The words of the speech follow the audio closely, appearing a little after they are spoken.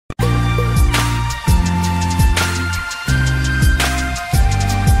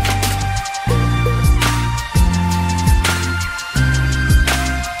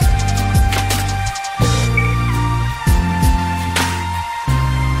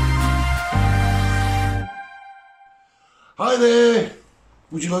Hi there.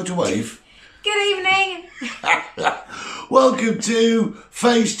 Would you like to wave? Good evening. Welcome to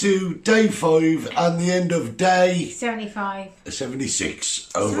Phase 2, Day 5, and the end of Day 75. 76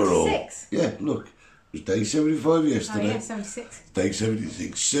 overall. 76? Yeah, look. It was Day 75 yesterday. Oh yeah, 76. Day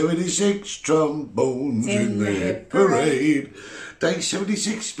 76. 76 trombones in the hit parade. Day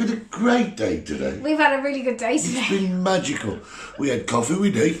 76. It's been a great day today. We've had a really good day today. It's been magical. We had coffee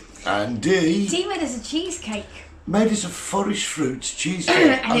with Dee, and Dee made us a cheesecake. made us a forest fruit cheesecake.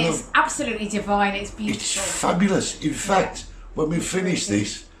 and it's absolutely divine. It's beautiful. It's fabulous. In fact, when we finish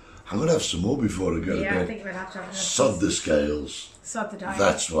this, I'm going to have some more before I go to Yeah, I bed. think we'll have to have another. Sod the scales. Sod the diet.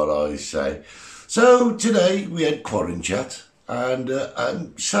 That's what I say. So today we had quarren chat, and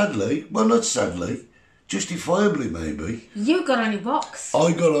sadly, well not sadly, justifiably maybe, You got on your box.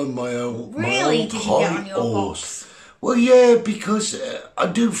 I got on my own. Really? My own Did you get on high your horse. box? Well, yeah, because I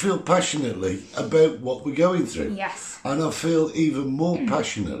do feel passionately about what we're going through. Yes. And I feel even more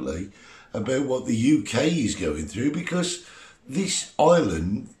passionately about what the UK is going through, because this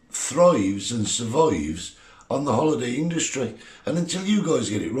island thrives and survives on the holiday industry. And until you guys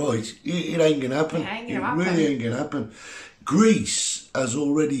get it right, it ain't going to happen. It ain't gonna It happen. really ain't going to happen. Greece has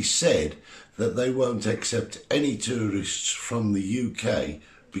already said that they won't accept any tourists from the UK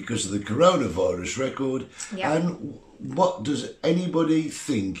because of the coronavirus record. Yep. And what does anybody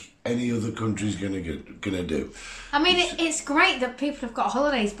think any other country's going to do? I mean, it's great that people have got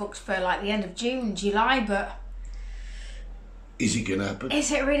holidays booked for like the end of June, July, but Is it going to happen?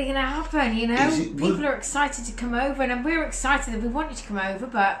 is it really going to happen? You know, Is it? Well- people are excited to come over, and we're excited that we want you to come over,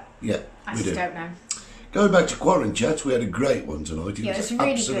 but Yeah, I we just do. don't know. Going back to quarren chats, we had a great one tonight. Yeah, it was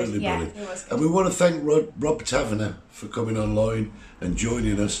really absolutely good. Yeah, brilliant. it was good. And we want to thank Rob Taverner for coming online and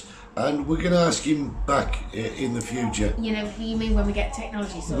joining us. And we're going to ask him back in the future. You know, you mean when we get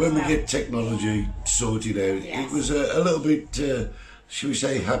technology sorted When we out? get technology sorted out. Yes. It was a little bit, shall we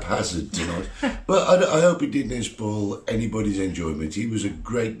say, haphazard tonight. But I hope it didn't spoil anybody's enjoyment. He was a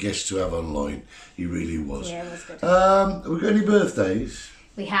great guest to have online. He really was. Yeah, it was good. We've got any birthdays?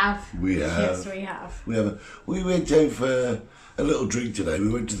 We have. We have. Yes, we have. We went out for a little drink today. We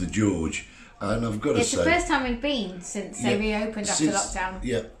went to the George, and I've got to It's say, the first time we've been since they reopened after lockdown.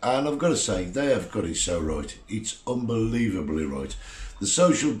 Yeah, and I've got to say, they have got it so right. It's unbelievably right. The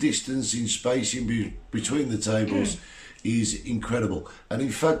social distancing, spacing between the tables is incredible. And in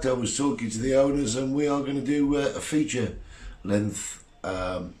fact, I was talking to the owners, and we are going to do a feature length.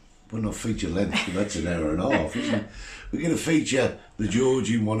 Well, not feature length, but that's an hour and a half, isn't it? We're going to feature the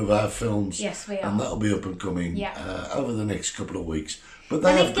George in one of our films. Yes, we are. And that'll be up and coming over the next couple of weeks. But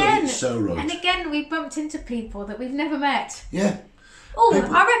they have got it so right. And again, we bumped into people that we've never met. Yeah. Oh,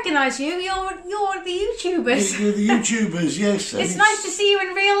 People- I recognise you. You're the YouTubers. You're the YouTubers, yes. It's nice to see you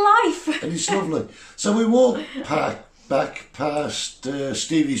in real life. And it's lovely. So we walked back past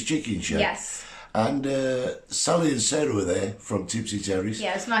Stevie's Chicken Shack. Yes. And Sally and Sarah were there from Tipsy Terry's.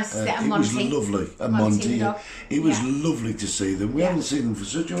 Yeah, it's nice to see It Monty. was lovely. And Monty Monty. the Yeah. dog. It was Yeah. lovely to see them. We haven't seen them for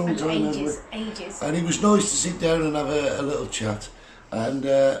such a long And time, have we? ages. And it was nice to sit down and have a little chat. And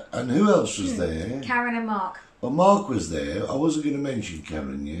who else was there? Karen and Mark. Well, Mark was there. I wasn't going to mention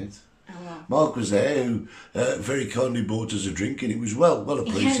Karen yet. Oh, well. Mark was there, who very kindly bought us a drink, and it was well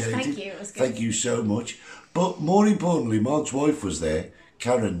appreciated. thank you, it was good. Thank you so much. But more importantly, Mark's wife was there,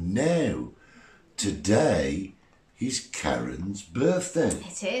 Karen. Now, today is Karen's birthday.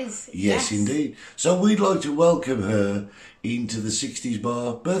 It is. Yes, indeed. So we'd like to welcome her into the 60's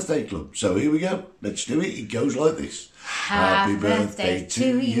Bar Birthday Club. So here we go. Let's do it. It goes like this. Happy birthday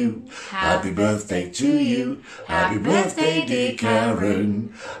to you. Happy birthday to you. Happy birthday, dear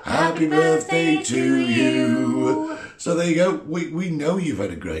Karen. Happy birthday to you. So there you go. We know you've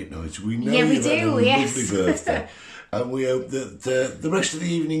had a great night. We know Yeah, we you've had do, a yes. lovely birthday. And we hope that the rest of the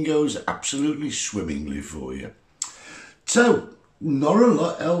evening goes absolutely swimmingly for you. So, not a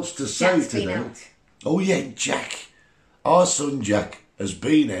lot else to say Jack's today. been out. Oh yeah, Jack. Our son Jack has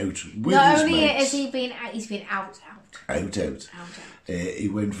been out with Not his only mates. has he been out, he's been out. Out. He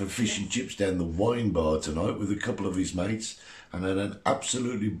went for fish and chips down the wine bar tonight with a couple of his mates and had an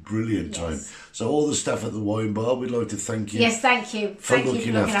absolutely brilliant time. So all the staff at the wine bar, we'd like to thank you. Yes, thank you. Thank you for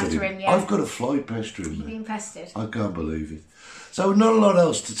looking after him. Yeah. I've got a fly pestering You've me. been pestered. I can't believe it. So not a lot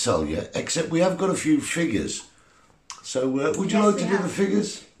else to tell you, except we have got a few figures. So would you Yes, like we to do have. the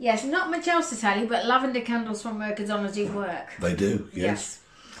figures? Yes, not much else to tell you, but lavender candles from Mercadona do work. They do, yes.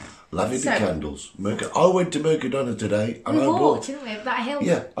 Lavender So- candles. I went to Mercadona today and We I bought, bought... didn't we? That hill.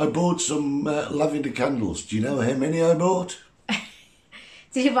 Yeah, I bought some lavender candles. Do you know how many I bought?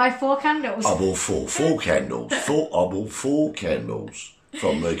 Did you buy 4 candles? I bought four candles. I bought 4 candles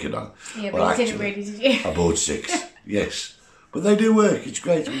from Mercadona. Yeah, but you didn't really, did you? I bought 6. Yes. But they do work. It's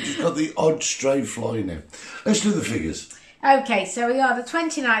great. We've just got the odd stray fly now. Let's do the figures. Okay, so we are the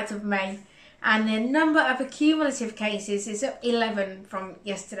 29th of May. And the number of accumulative cases is up 11 from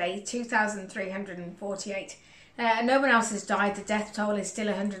yesterday, 2,348. No one else has died. The death toll is still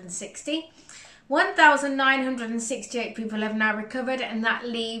 160. 1,968 people have now recovered, and that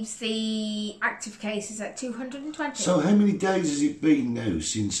leaves the active cases at 220. So how many days has it been now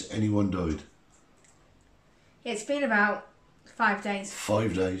since anyone died? It's been about 5 days.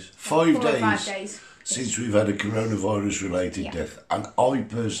 5 days. 4 or 5 days. Since we've had a coronavirus-related death. And I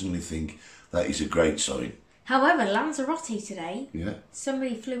personally think that is a great sign. However, Lanzarote today, Yeah.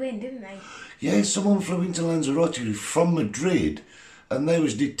 somebody flew in, didn't they? Yeah, someone flew into Lanzarote from Madrid and they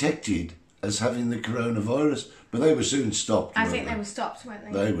was detected as having the coronavirus, but they were soon stopped. I think they were stopped, weren't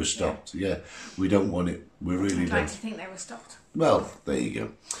they? They were stopped, yeah. We don't want it. We really I'd don't. like to think they were stopped. Well, there you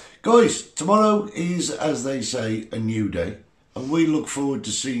go. Guys, tomorrow is, as they say, a new day. And we look forward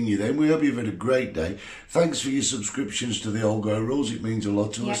to seeing you then. We hope you've had a great day. Thanks for your subscriptions to the Old Go Rules. It means a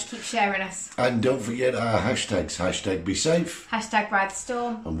lot to us. Keep sharing us. And don't forget our hashtags. Hashtag be safe. Hashtag ride the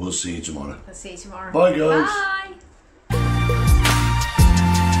storm. And we'll see you tomorrow. I'll see you tomorrow. Bye, guys. Bye.